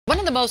One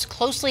of the most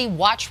closely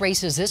watched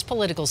races this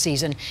political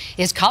season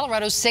is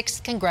Colorado's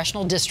 6th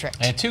congressional district.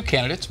 And two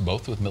candidates,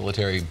 both with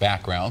military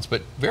backgrounds,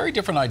 but very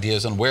different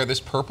ideas on where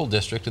this purple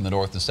district in the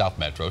North and South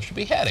Metro should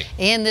be heading.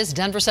 In this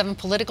Denver 7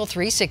 Political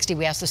 360,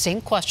 we asked the same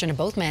question of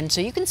both men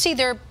so you can see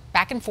their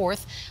back and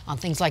forth on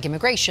things like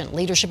immigration,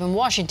 leadership in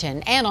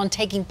Washington, and on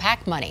taking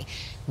PAC money.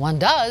 One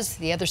does,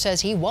 the other says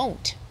he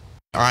won't.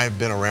 I've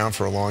been around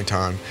for a long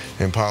time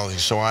in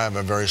politics, so I have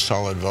a very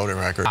solid voting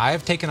record.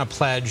 I've taken a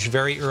pledge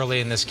very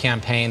early in this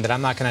campaign that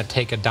I'm not going to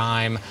take a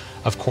dime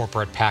of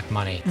corporate PAC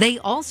money. They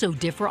also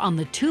differ on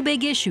the two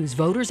big issues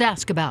voters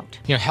ask about.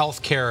 You know,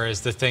 health care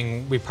is the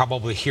thing we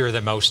probably hear the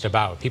most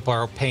about. People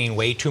are paying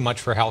way too much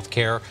for health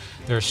care.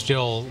 There's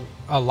still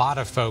a lot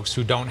of folks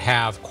who don't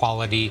have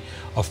quality,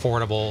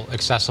 affordable,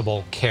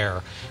 accessible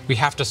care. We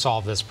have to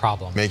solve this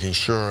problem. Making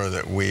sure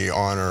that we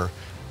honor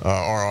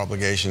our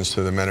obligations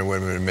to the men and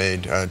women who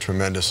made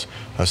tremendous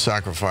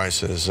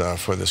sacrifices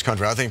for this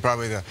country. I think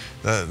probably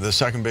the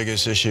second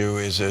biggest issue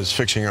is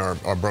fixing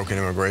our broken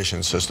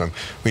immigration system.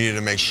 We need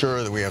to make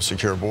sure that we have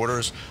secure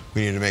borders.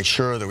 We need to make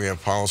sure that we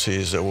have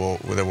policies that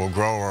will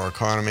grow our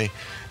economy,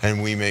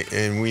 and we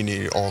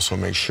need to also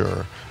make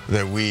sure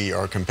that we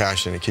are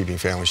compassionate in keeping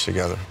families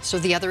together. So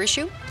the other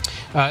issue?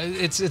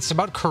 It's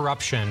about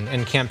corruption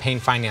and campaign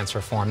finance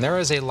reform. There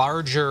is a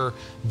larger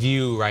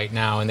view right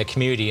now in the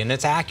community, and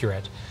it's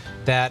accurate,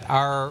 that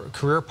our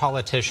career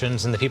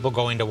politicians and the people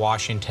going to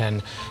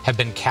Washington have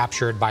been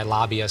captured by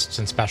lobbyists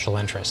and special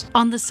interests.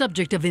 On the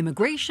subject of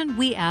immigration,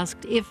 we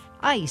asked if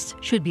ICE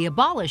should be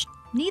abolished.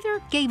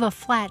 Neither gave a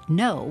flat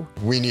no.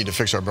 We need to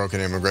fix our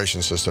broken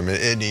immigration system.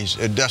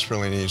 It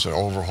desperately needs an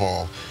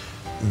overhaul.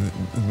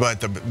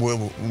 But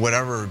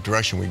whatever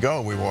direction we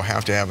go, we will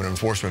have to have an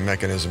enforcement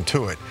mechanism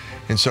to it.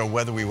 And so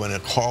whether we want to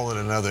call it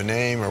another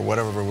name or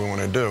whatever we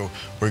want to do,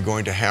 we're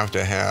going to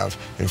have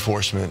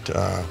enforcement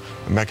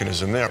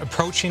mechanism there.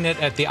 Approaching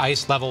it at the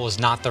ICE level is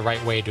not the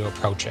right way to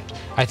approach it.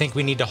 I think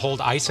we need to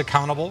hold ICE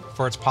accountable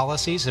for its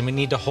policies, and we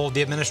need to hold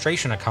the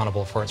administration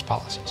accountable for its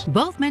policies.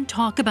 Both men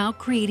talk about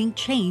creating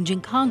change in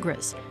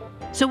Congress.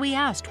 So we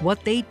asked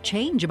what they'd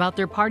change about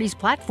their party's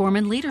platform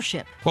and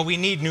leadership. Well, we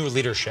need new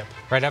leadership,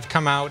 right? I've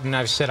come out and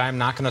I've said I'm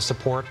not going to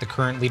support the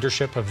current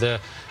leadership of the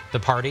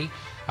party.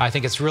 I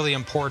think it's really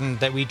important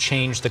that we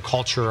change the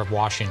culture of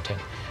Washington,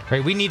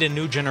 right? We need a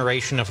new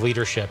generation of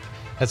leadership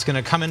that's going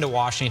to come into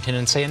Washington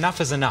and say enough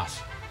is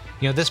enough.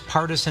 You know, this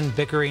partisan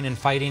bickering and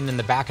fighting and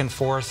the back and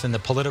forth and the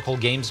political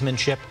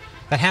gamesmanship,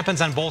 that happens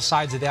on both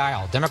sides of the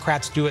aisle.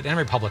 Democrats do it and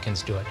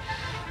Republicans do it.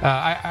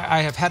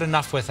 I have had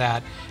enough with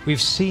that.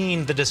 We've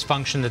seen the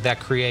dysfunction that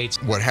creates.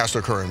 What has to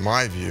occur, in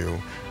my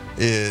view,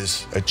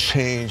 is a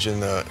change in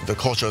the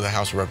culture of the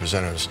House of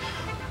Representatives.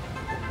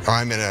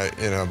 I'm in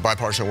a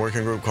bipartisan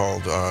working group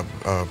called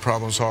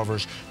Problem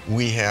Solvers.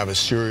 We have a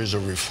series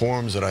of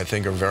reforms that I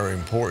think are very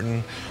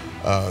important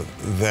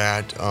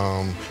that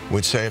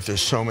would say if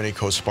there's so many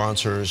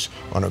co-sponsors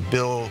on a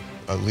bill,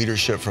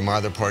 leadership from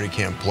either party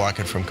can't block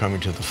it from coming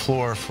to the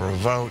floor for a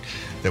vote,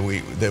 that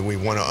we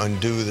want to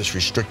undo this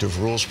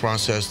restrictive rules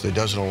process that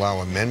doesn't allow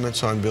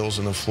amendments on bills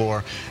on the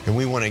floor, and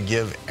we want to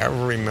give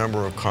every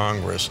member of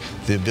Congress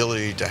the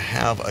ability to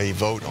have a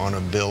vote on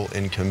a bill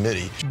in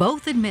committee.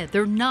 Both admit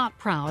they're not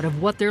proud of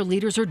what their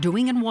leaders are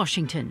doing in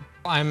Washington.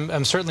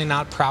 I'm certainly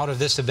not proud of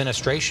this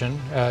administration.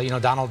 You know,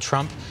 Donald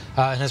Trump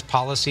and his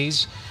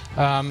policies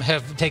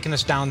have taken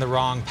us down the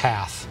wrong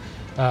path.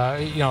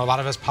 You know, a lot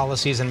of his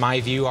policies, in my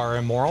view, are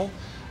immoral,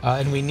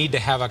 and we need to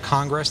have a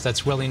Congress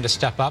that's willing to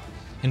step up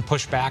and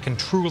push back and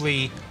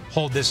truly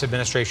hold this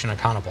administration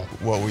accountable.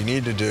 What we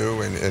need to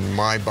do, and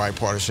my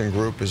bipartisan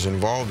group is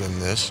involved in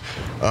this,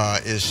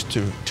 is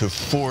to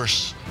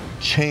force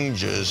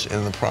changes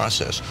in the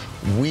process.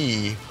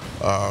 We,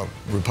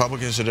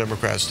 Republicans and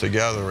Democrats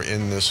together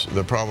in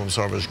the Problem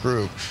Solvers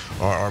group,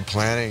 are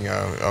planning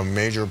a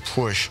major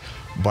push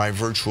by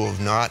virtue of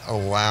not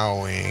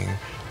allowing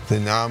the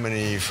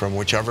nominee from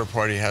whichever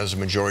party has a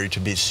majority to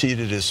be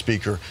seated as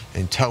Speaker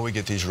until we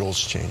get these rules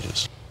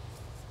changes.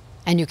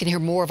 And you can hear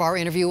more of our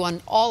interview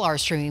on all our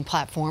streaming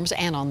platforms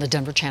and on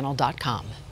thedenverchannel.com.